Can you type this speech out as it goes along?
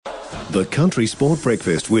The Country Sport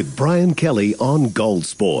Breakfast with Brian Kelly on Gold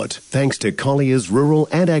Sport. Thanks to Collier's Rural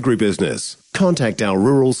and Agribusiness. Contact our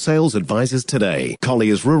rural sales advisors today.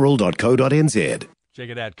 colliersrural.co.nz. Check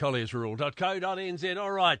it out, colliersrural.co.nz.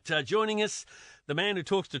 All right, joining us, the man who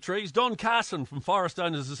talks to trees, Don Carson from Forest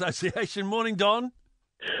Owners Association. Morning, Don.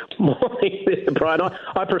 Morning, Brian.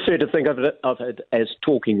 I prefer to think of it as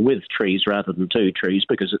talking with trees rather than to trees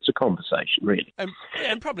because it's a conversation, really.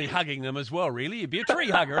 And probably hugging them as well, really. You'd be a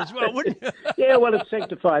tree hugger as well, wouldn't you? Yeah, well, it's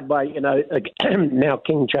sanctified by, now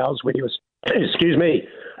King Charles when he was, excuse me,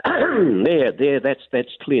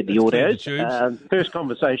 that's cleared the audio. First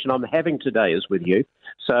conversation I'm having today is with you.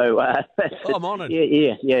 So I'm honoured.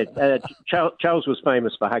 Yeah. Charles was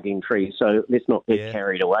famous for hugging trees, so let's not get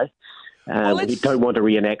carried away. We don't want a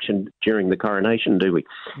reenaction during the coronation, do we?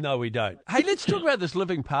 No, we don't. Hey, let's talk about this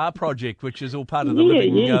Living Par project, which is all part of the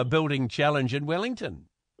Living Building Challenge in Wellington.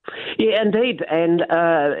 Yeah, indeed. And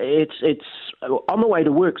it's on the way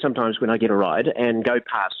to work sometimes when I get a ride and go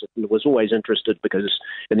past it. And I was always interested because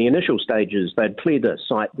in the initial stages, they'd cleared the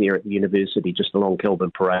site there at the university just along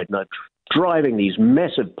Kelburn Parade, and they're driving these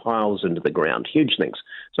massive piles into the ground, huge things.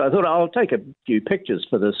 So I thought I'll take a few pictures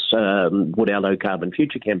for this Wood Our Low Carbon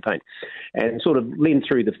Future campaign and sort of leaned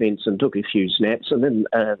through the fence and took a few snaps and then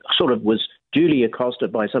sort of was duly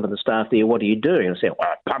accosted by some of the staff there. What are you doing? I said,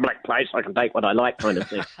 well, public place, I can take what I like kind of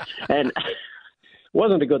thing. And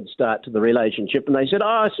wasn't a good start to the relationship. And they said,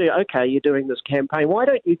 I see, okay, you're doing this campaign. Why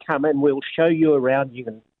don't you come in? We'll show you around. You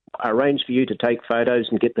can arrange for you to take photos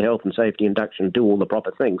and get the health and safety induction and do all the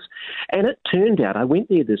proper things. And it turned out, I went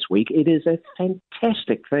there this week, it is a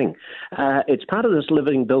fantastic thing. It's part of this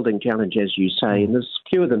Living Building Challenge, as you say, and there's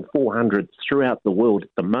fewer than 400 throughout the world at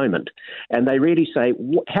the moment. And they really say,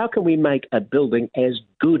 how can we make a building as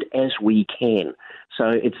good as we can? So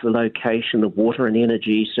it's the location, the water and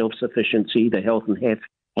energy, self-sufficiency, the health and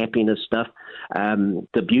happiness stuff,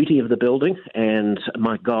 the beauty of the building, and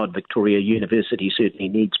my God, Victoria University certainly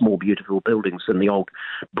needs more beautiful buildings than the old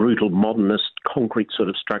brutal modernist concrete sort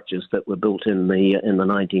of structures that were built in the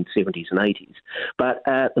 1970s and 80s. But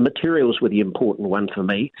the materials were the important one for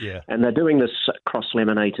me, and they're doing this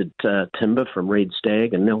cross-laminated timber from red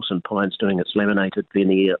stag, and Nelson Pine's doing its laminated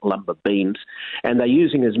veneer lumber beams, and they're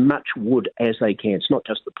using as much wood as they can. It's not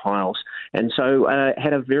just the piles, and so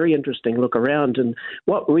had a very interesting look around, and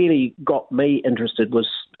what really got me interested was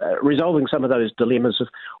resolving some of those dilemmas of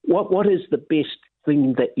what is the best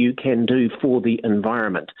thing that you can do for the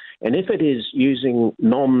environment. And if it is using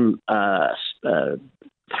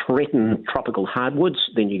threatened tropical hardwoods,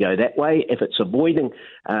 then you go that way. If it's avoiding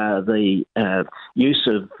the use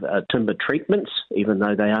of timber treatments, even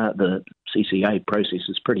though the CCA process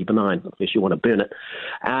is pretty benign, unless you want to burn it,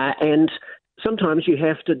 and sometimes you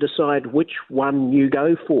have to decide which one you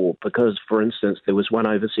go for because, for instance, there was one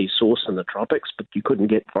overseas source in the tropics, but you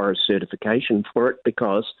couldn't get forest certification for it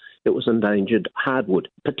because it was endangered hardwood,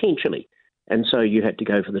 potentially. And so you had to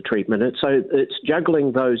go for the treatment. And so it's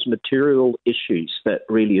juggling those material issues that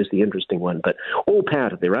really is the interesting one. But all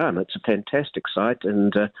power to their own. It's a fantastic site,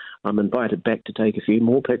 and I'm invited back to take a few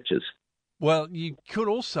more pictures. Well, you could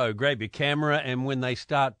also grab your camera, and when they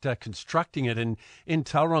start constructing it in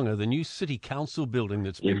Tauranga, the new city council building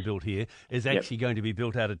that's been built here is actually going to be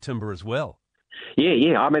built out of timber as well.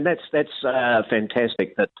 Yeah. I mean, that's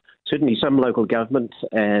fantastic. That certainly some local government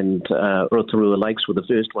and Rotorua Lakes were the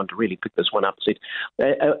first one to really pick this one up. Said,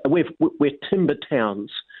 we're timber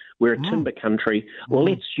towns. We're a timber country. Well,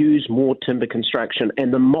 let's use more timber construction,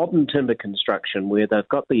 and the modern timber construction where they've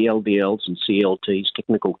got the LVLs and CLTs,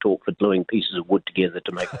 technical talk for gluing pieces of wood together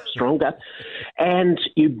to make them stronger, and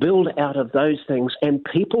you build out of those things. And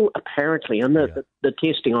people apparently, and the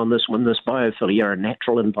testing on this one, this biophilia, are a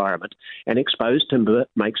natural environment, and exposed timber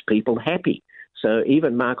makes people happy. So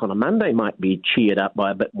even Mark on a Monday might be cheered up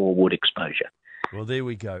by a bit more wood exposure. Well, there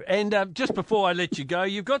we go. And just before I let you go,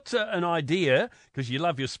 you've got an idea, because you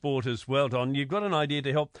love your sport as well, Don. You've got an idea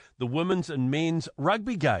to help the women's and men's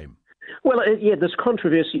rugby game. Well, there's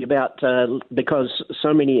controversy about because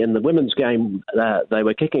so many in the women's game, they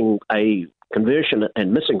were kicking a conversion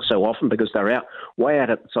and missing so often because they're way out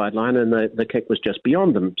at the sideline and the kick was just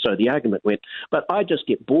beyond them. So the argument went. But I just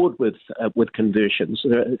get bored with conversions.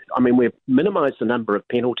 I mean, we've minimised the number of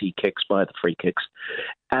penalty kicks by the free kicks.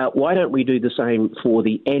 Why don't we do the same for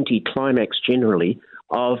the anti-climax generally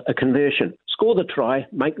of a conversion? Score the try,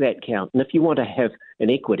 make that count. And if you want to have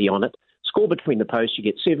an equity on it, score between the posts, you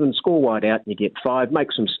get 7, score wide out, and you get 5.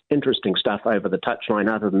 Make some interesting stuff over the touchline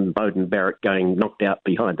other than Bowden Barrett going knocked out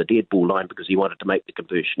behind the dead ball line because he wanted to make the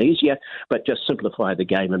conversion easier, but just simplify the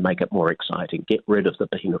game and make it more exciting. Get rid of the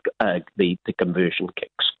conversion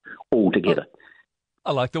kicks altogether.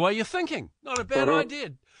 I like the way you're thinking. Not a bad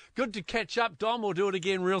idea. Good to catch up, Dom. We'll do it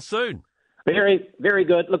again real soon. Very, very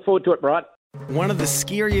good. Look forward to it, Bright. One of the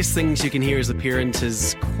scariest things you can hear as a parent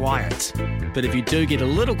is quiet. But if you do get a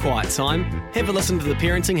little quiet time, have a listen to The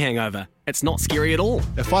Parenting Hangover. It's not scary at all.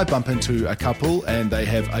 If I bump into a couple and they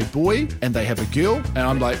have a boy and they have a girl, and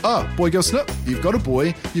I'm like, oh, boy, girl, snip. You've got a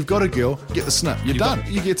boy, you've got a girl, get the snip. You're done.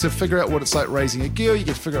 You get to figure out what it's like raising a girl, you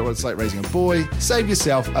get to figure out what it's like raising a boy, save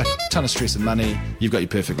yourself a ton of stress and money. You've got your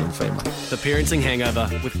perfect little family. The Parenting Hangover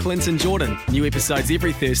with Clint and Jordan. New episodes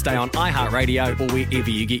every Thursday on iHeartRadio or wherever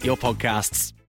you get your podcasts.